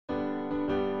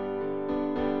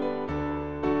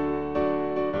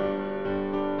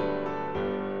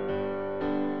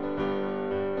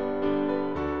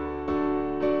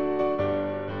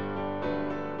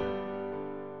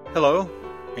Hello,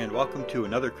 and welcome to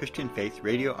another Christian Faith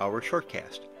Radio Hour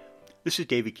shortcast. This is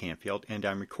David Canfield, and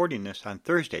I'm recording this on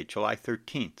Thursday, July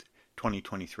 13th,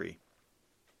 2023.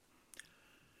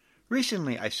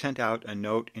 Recently, I sent out a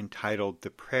note entitled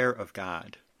The Prayer of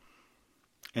God,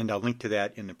 and I'll link to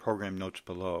that in the program notes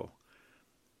below.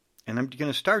 And I'm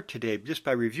going to start today just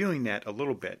by reviewing that a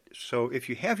little bit. So if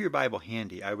you have your Bible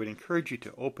handy, I would encourage you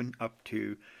to open up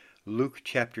to Luke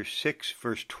chapter 6,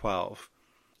 verse 12.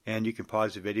 And you can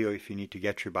pause the video if you need to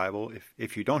get your Bible.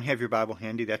 If you don't have your Bible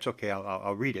handy, that's okay.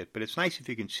 I'll read it. But it's nice if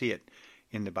you can see it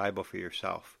in the Bible for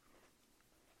yourself.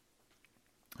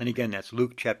 And again, that's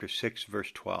Luke chapter 6, verse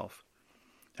 12.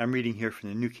 I'm reading here from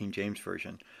the New King James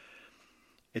Version.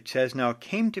 It says, "Now it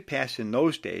came to pass in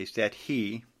those days that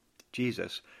he,"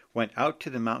 Jesus, "went out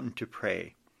to the mountain to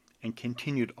pray, and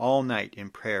continued all night in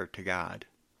prayer to God."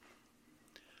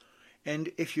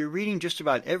 And if you're reading just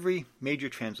about every major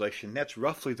translation, that's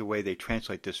roughly the way they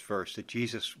translate this verse, that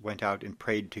Jesus went out and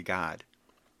prayed to God.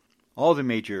 All the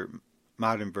major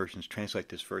modern versions translate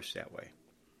this verse that way.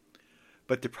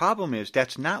 But the problem is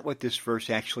that's not what this verse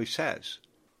actually says.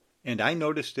 And I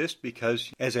noticed this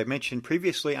because, as I mentioned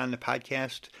previously on the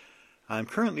podcast, I'm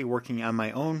currently working on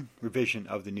my own revision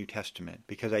of the New Testament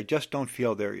because I just don't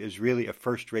feel there is really a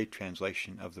first-rate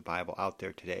translation of the Bible out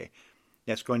there today.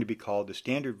 That's going to be called the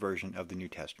Standard Version of the New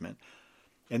Testament.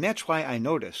 And that's why I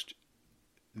noticed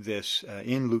this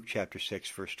in Luke chapter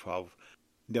 6, verse 12,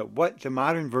 that what the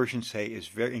modern versions say is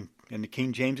very, and the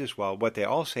King James as well, what they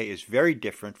all say is very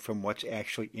different from what's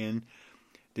actually in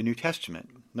the New Testament.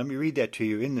 Let me read that to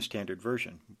you in the Standard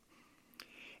Version.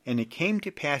 "And it came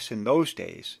to pass in those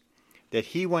days that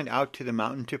he went out to the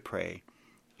mountain to pray,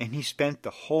 and he spent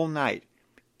the whole night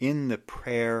in the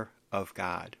prayer of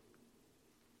God."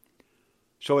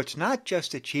 So it's not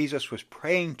just that Jesus was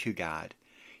praying to God.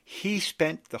 He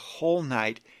spent the whole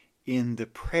night in the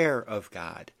prayer of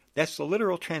God. That's the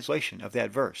literal translation of that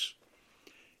verse.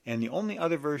 And the only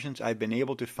other versions I've been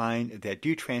able to find that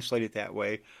do translate it that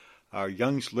way are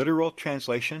Young's literal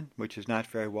translation, which is not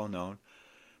very well known.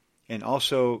 And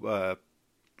also,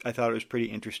 I thought it was pretty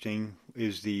interesting,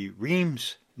 is the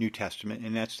Reims New Testament,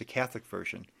 and that's the Catholic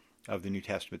version of the New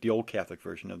Testament, the Old Catholic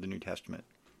version of the New Testament.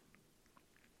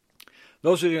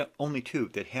 Those are the only two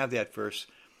that have that verse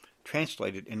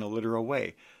translated in a literal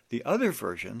way. The other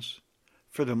versions,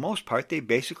 for the most part, they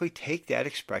basically take that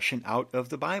expression out of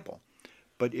the Bible.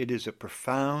 But it is a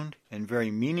profound and very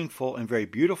meaningful and very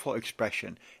beautiful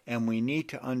expression, and we need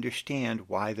to understand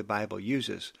why the Bible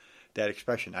uses that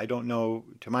expression. I don't know,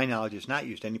 to my knowledge, it's not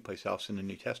used anyplace else in the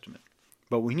New Testament.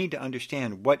 But we need to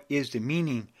understand what is the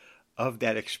meaning of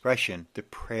that expression, the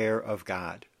prayer of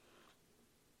God.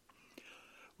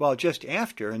 Well, just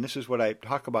after, and this is what I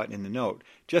talk about in the note,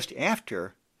 just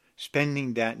after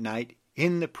spending that night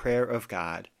in the prayer of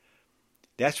God,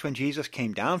 that's when Jesus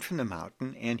came down from the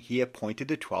mountain and he appointed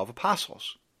the 12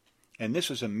 apostles. And this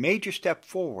was a major step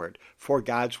forward for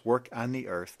God's work on the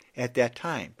earth at that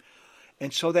time.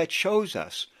 And so that shows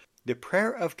us the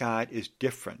prayer of God is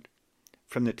different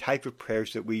from the type of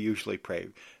prayers that we usually pray.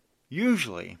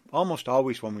 Usually, almost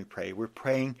always when we pray, we're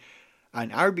praying on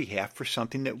our behalf for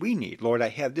something that we need. Lord, I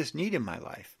have this need in my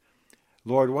life.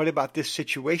 Lord, what about this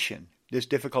situation, this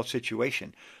difficult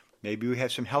situation? Maybe we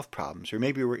have some health problems, or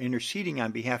maybe we're interceding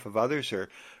on behalf of others, or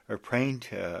praying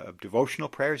to devotional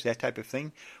prayers, that type of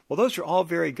thing. Well, those are all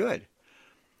very good.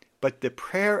 But the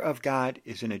prayer of God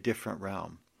is in a different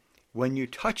realm. When you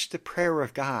touch the prayer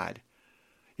of God,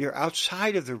 you're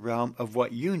outside of the realm of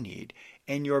what you need,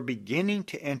 and you're beginning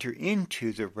to enter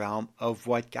into the realm of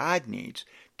what God needs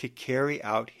to carry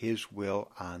out his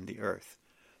will on the earth.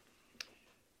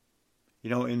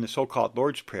 You know, in the so-called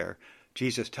Lord's Prayer,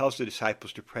 Jesus tells the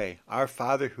disciples to pray, "Our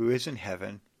Father who is in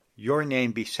heaven, your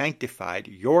name be sanctified,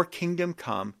 your kingdom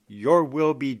come, your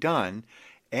will be done,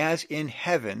 as in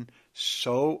heaven,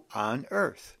 so on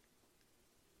earth."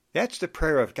 That's the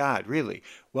prayer of God, really.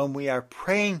 When we are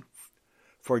praying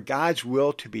for God's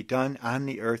will to be done on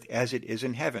the earth as it is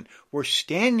in heaven, we're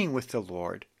standing with the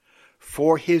Lord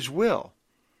for his will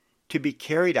to be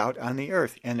carried out on the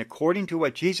earth. And according to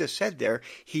what Jesus said there,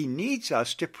 he needs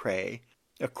us to pray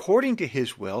according to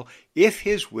his will if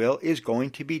his will is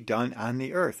going to be done on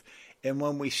the earth. And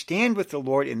when we stand with the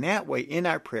Lord in that way in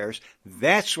our prayers,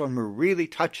 that's when we're really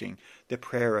touching the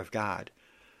prayer of God.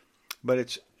 But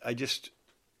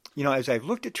as I've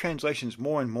looked at translations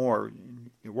more and more,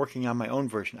 working on my own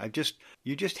version,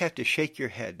 you just have to shake your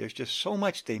head. There's just so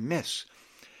much they miss.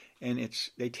 And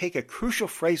they take a crucial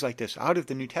phrase like this out of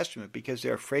the New Testament because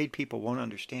they're afraid people won't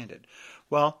understand it.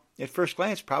 Well, at first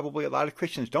glance, probably a lot of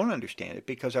Christians don't understand it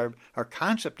because our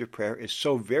concept of prayer is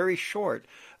so very short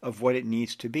of what it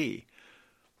needs to be.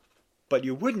 But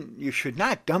you should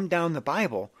not dumb down the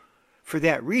Bible for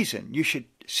that reason. You should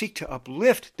seek to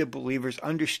uplift the believer's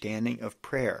understanding of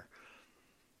prayer.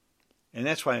 And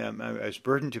that's why I was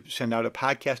burdened to send out a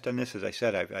podcast on this. As I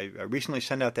said, I recently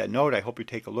sent out that note. I hope you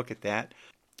take a look at that.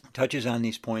 It touches on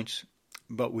these points.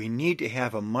 But we need to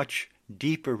have a much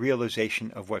deeper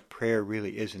realization of what prayer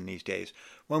really is in these days.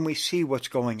 When we see what's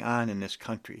going on in this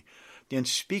country, the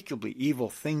unspeakably evil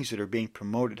things that are being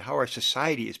promoted, how our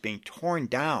society is being torn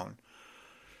down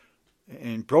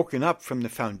and broken up from the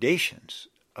foundations,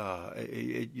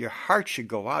 your heart should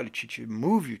go out. It should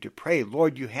move you to pray,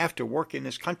 Lord, you have to work in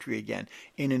this country again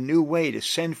in a new way to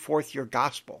send forth your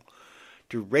gospel,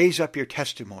 to raise up your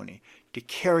testimony, to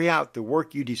carry out the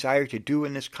work you desire to do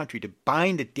in this country, to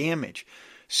bind the damage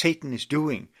Satan is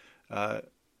doing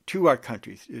to our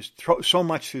country. There's so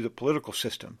much through the political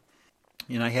system.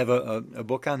 And I have a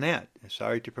book on that.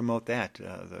 Sorry to promote that,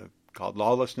 called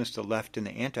Lawlessness, the Left, and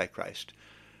the Antichrist.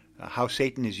 How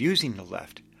Satan is using the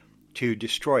left to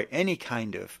destroy any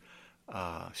kind of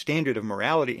standard of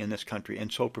morality in this country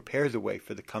and so prepare the way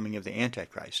for the coming of the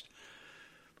Antichrist.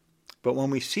 But when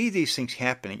we see these things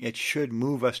happening, it should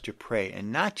move us to pray,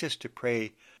 and not just to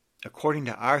pray according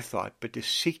to our thought, but to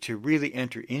seek to really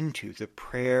enter into the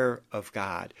prayer of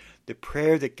God, the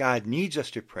prayer that God needs us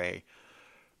to pray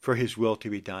for his will to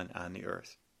be done on the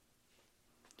earth.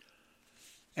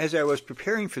 As I was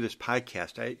preparing for this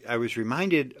podcast, I was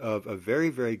reminded of a very,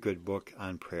 very good book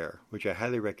on prayer, which I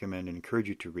highly recommend and encourage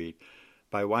you to read,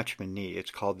 by Watchman Nee.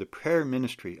 It's called The Prayer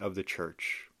Ministry of the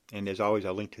Church. And as always,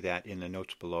 I'll link to that in the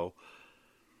notes below.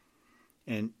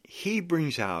 And he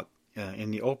brings out,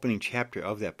 in the opening chapter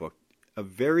of that book, a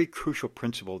very crucial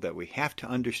principle that we have to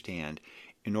understand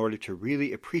in order to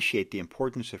really appreciate the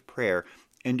importance of prayer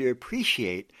and to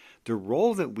appreciate the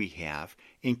role that we have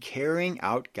in carrying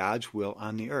out God's will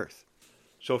on the earth.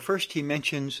 So first he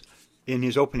mentions in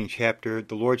his opening chapter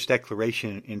the Lord's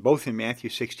declaration in both in Matthew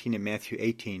 16 and Matthew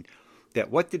 18 that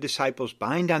what the disciples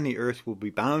bind on the earth will be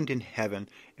bound in heaven,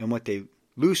 and what they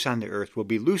loose on the earth will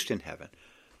be loosed in heaven.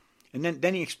 And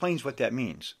then he explains what that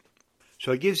means.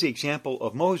 So he gives the example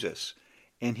of Moses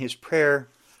and his prayer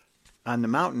on the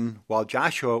mountain while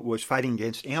Joshua was fighting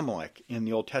against Amalek in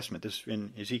the Old Testament. This is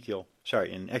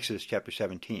in Exodus chapter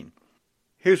 17.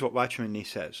 Here's what Watchman Nee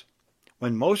says.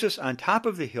 When Moses on top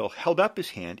of the hill held up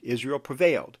his hand, Israel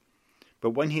prevailed.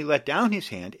 But when he let down his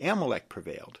hand, Amalek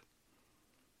prevailed.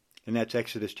 And that's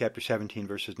Exodus chapter 17,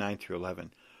 verses 9 through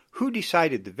 11. Who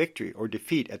decided the victory or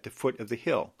defeat at the foot of the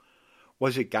hill?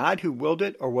 Was it God who willed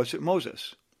it, or was it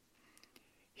Moses?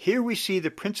 Here we see the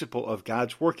principle of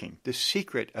God's working, the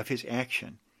secret of his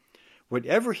action.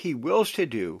 Whatever he wills to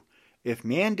do, if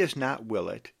man does not will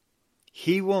it,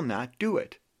 he will not do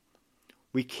it.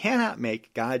 We cannot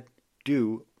make God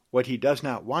do what he does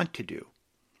not want to do,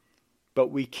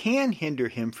 but we can hinder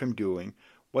him from doing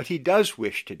what he does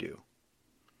wish to do.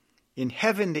 In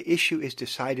heaven the issue is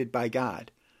decided by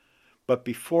God, but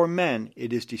before men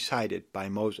it is decided by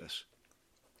Moses.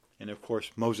 And of course,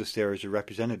 Moses there is a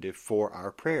representative for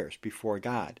our prayers before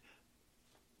God.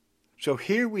 So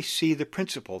here we see the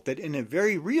principle that in a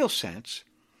very real sense,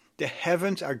 the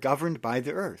heavens are governed by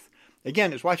the earth.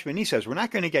 Again, as Watchman Nee says, we're not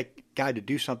going to get God to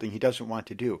do something he doesn't want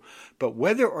to do. But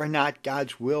whether or not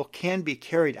God's will can be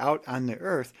carried out on the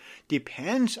earth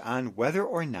depends on whether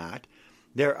or not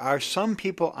there are some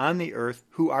people on the earth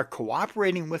who are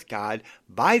cooperating with God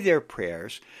by their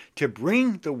prayers to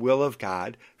bring the will of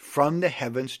God from the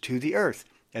heavens to the earth.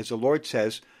 As the Lord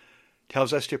tells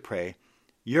us to pray,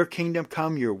 your kingdom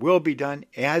come, your will be done,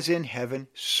 as in heaven,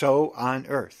 so on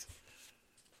earth.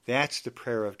 That's the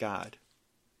prayer of God.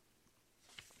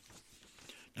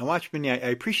 Now Watchman Nee, I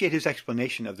appreciate his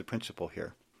explanation of the principle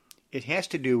here. It has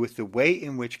to do with the way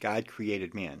in which God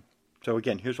created man. So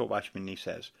again, here's what Watchman Nee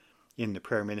says in the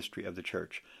prayer ministry of the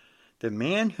church. The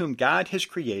man whom God has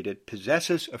created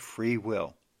possesses a free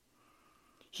will.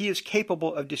 He is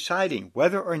capable of deciding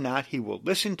whether or not he will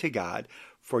listen to God,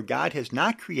 for God has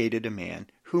not created a man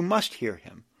who must hear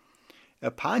him.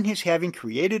 Upon his having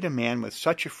created a man with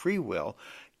such a free will,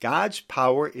 God's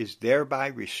power is thereby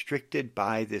restricted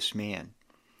by this man.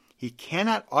 He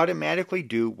cannot automatically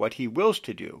do what he wills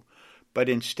to do, but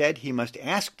instead he must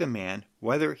ask the man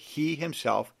whether he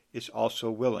himself is also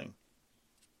willing.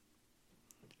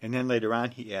 And then later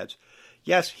on he adds,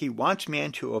 yes, he wants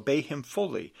man to obey him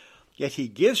fully, Yet he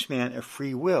gives man a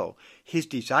free will. His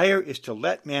desire is to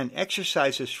let man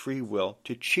exercise his free will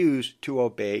to choose to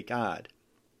obey God.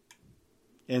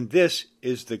 And this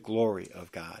is the glory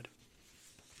of God.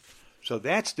 So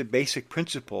that's the basic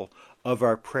principle of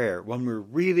our prayer. When we're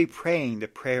really praying the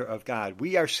prayer of God,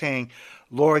 we are saying,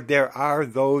 Lord, there are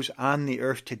those on the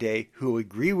earth today who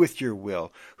agree with your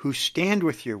will, who stand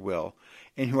with your will,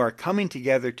 and who are coming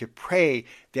together to pray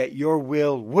that your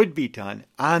will would be done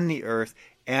on the earth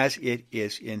as it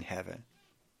is in heaven.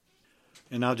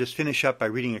 And I'll just finish up by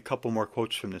reading a couple more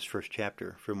quotes from this first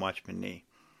chapter from Watchman Nee.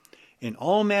 In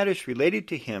all matters related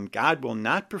to him, God will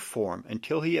not perform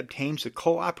until he obtains the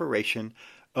cooperation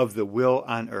of the will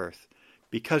on earth.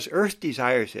 Because earth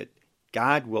desires it,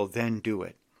 God will then do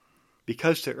it.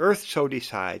 Because the earth so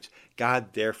decides,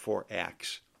 God therefore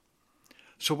acts.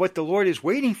 So what the Lord is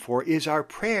waiting for is our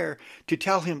prayer to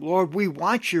tell him, Lord, we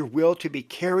want your will to be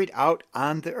carried out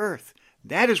on the earth.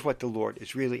 That is what the Lord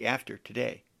is really after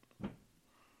today.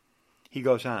 He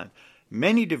goes on,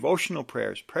 many devotional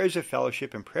prayers, prayers of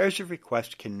fellowship, and prayers of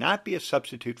request cannot be a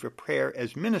substitute for prayer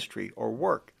as ministry or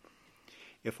work.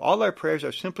 If all our prayers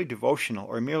are simply devotional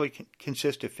or merely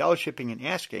consist of fellowshipping and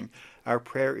asking, our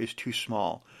prayer is too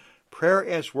small. Prayer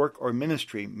as work or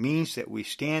ministry means that we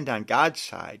stand on God's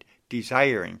side,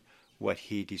 desiring what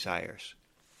he desires.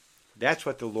 That's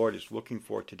what the Lord is looking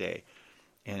for today.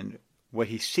 And what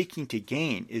he's seeking to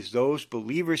gain is those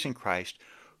believers in Christ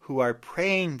who are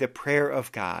praying the prayer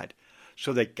of God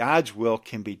so that God's will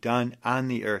can be done on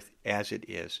the earth as it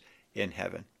is in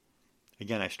heaven.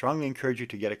 Again, I strongly encourage you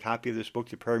to get a copy of this book,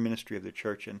 The Prayer Ministry of the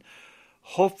Church, and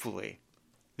hopefully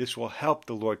this will help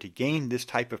the Lord to gain this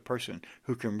type of person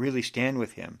who can really stand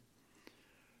with him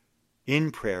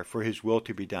in prayer for his will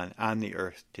to be done on the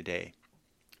earth today.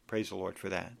 Praise the Lord for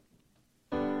that.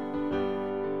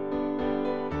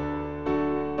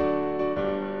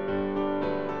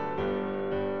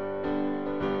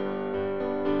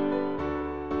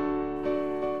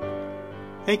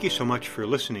 Thank you so much for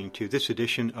listening to this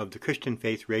edition of the Christian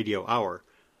Faith Radio Hour.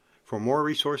 For more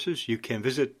resources, you can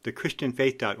visit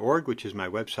thechristianfaith.org, which is my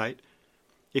website.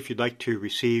 If you'd like to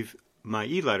receive my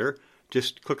e-letter,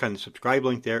 just click on the subscribe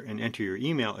link there and enter your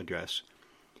email address.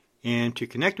 And to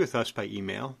connect with us by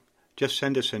email, just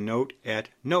send us a note at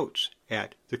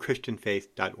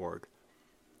notes@thechristianfaith.org.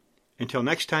 Until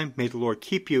next time, may the Lord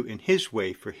keep you in his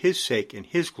way for his sake and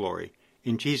his glory.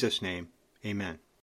 In Jesus' name, amen.